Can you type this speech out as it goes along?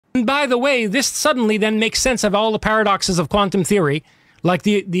And by the way, this suddenly then makes sense of all the paradoxes of quantum theory, like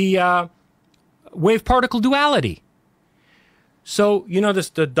the wave-particle duality. So, you know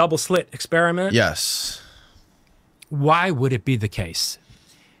the double-slit experiment? Yes. Why would it be the case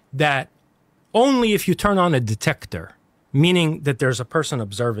that only if you turn on a detector, meaning that there's a person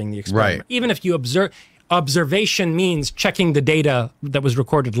observing the experiment, Right. even if you observation means checking the data that was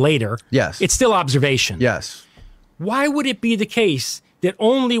recorded later, Yes. it's still observation. Yes. Why would it be the case that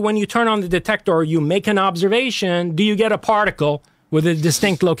only when you turn on the detector or you make an observation do you get a particle with a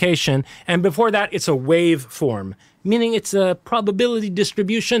distinct location, and before that it's a wave form, meaning it's a probability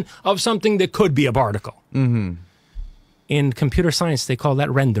distribution of something that could be a particle. Mm-hmm. In computer science, they call that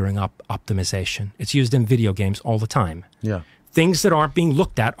rendering optimization. It's used in video games all the time. Yeah. Things that aren't being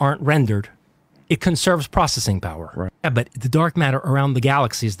looked at aren't rendered. It conserves processing power. Right. Yeah, but the dark matter around the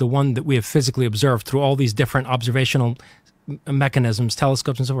galaxy is the one that we have physically observed through all these different observational mechanisms,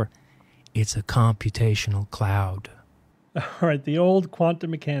 telescopes, and so forth. It's a computational cloud. All right, the old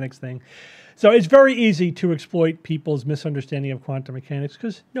quantum mechanics thing. So it's very easy to exploit people's misunderstanding of quantum mechanics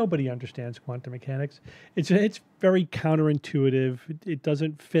because nobody understands quantum mechanics. It's very counterintuitive. It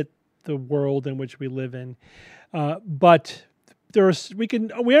doesn't fit the world in which we live in. But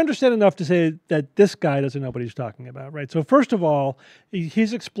we understand enough to say that this guy doesn't know what he's talking about, right? So first of all,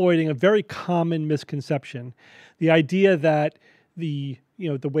 he's exploiting a very common misconception, the idea that the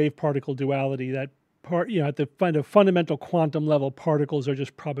wave particle duality, that at the fundamental quantum level, particles are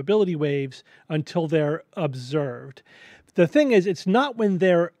just probability waves until they're observed. The thing is, it's not when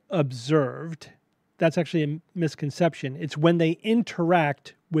they're observed. That's actually a misconception. It's when they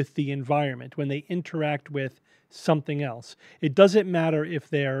interact with the environment, when they interact with something else. It doesn't matter if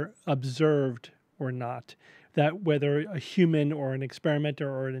they're observed or not, that whether a human or an experimenter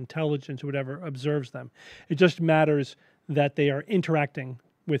or an intelligence or whatever observes them. It just matters that they are interacting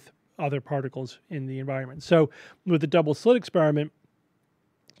with other particles in the environment. So with the double slit experiment,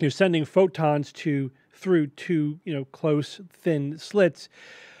 you're sending photons through two close, thin slits,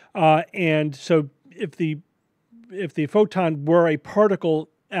 and so if the photon were a particle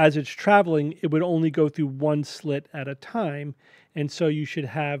as it's traveling, it would only go through one slit at a time, and so you should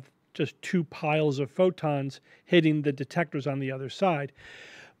have just two piles of photons hitting the detectors on the other side.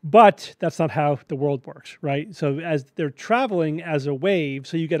 But that's not how the world works, right? So as they're traveling as a wave,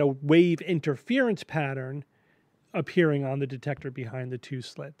 so you get a wave interference pattern appearing on the detector behind the two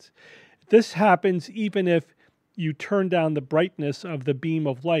slits. This happens even if you turn down the brightness of the beam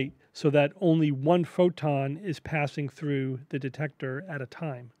of light so that only one photon is passing through the detector at a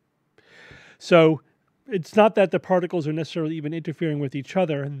time. So it's not that the particles are necessarily even interfering with each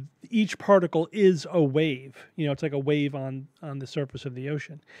other. Each particle is a wave. It's like a wave on the surface of the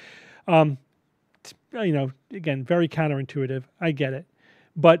ocean. Again, very counterintuitive. I get it.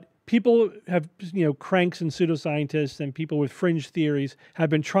 But people have, cranks and pseudoscientists and people with fringe theories have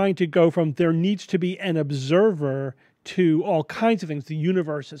been trying to go from there needs to be an observer to all kinds of things. The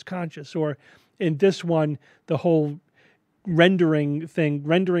universe is conscious. Or in this one, the whole rendering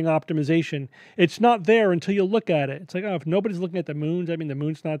optimization, it's not there until you look at it. It's like, if nobody's looking at the moons, the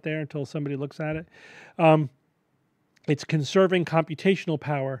moon's not there until somebody looks at it. It's conserving computational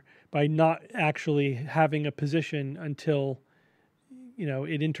power by not actually having a position until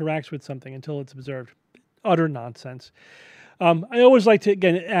it interacts with something, until it's observed. Utter nonsense. I always like to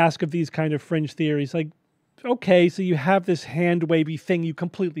again ask of these kind of fringe theories, like, okay, so you have this hand wavy thing you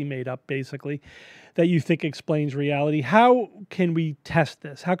completely made up, basically, that you think explains reality. How can we test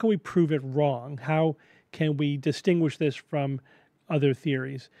this? How can we prove it wrong? How can we distinguish this from other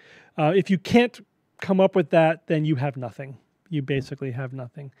theories? If you can't come up with that, then you have nothing. You basically have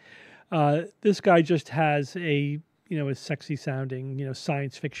nothing. This guy just has a sexy sounding,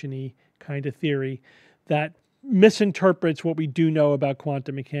 science fiction-y kind of theory that misinterprets what we do know about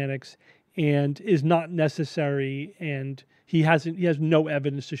quantum mechanics and is not necessary, and he has no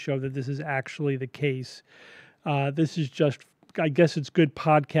evidence to show that this is actually the case. This is just, I guess it's good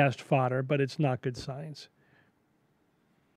podcast fodder, but it's not good science.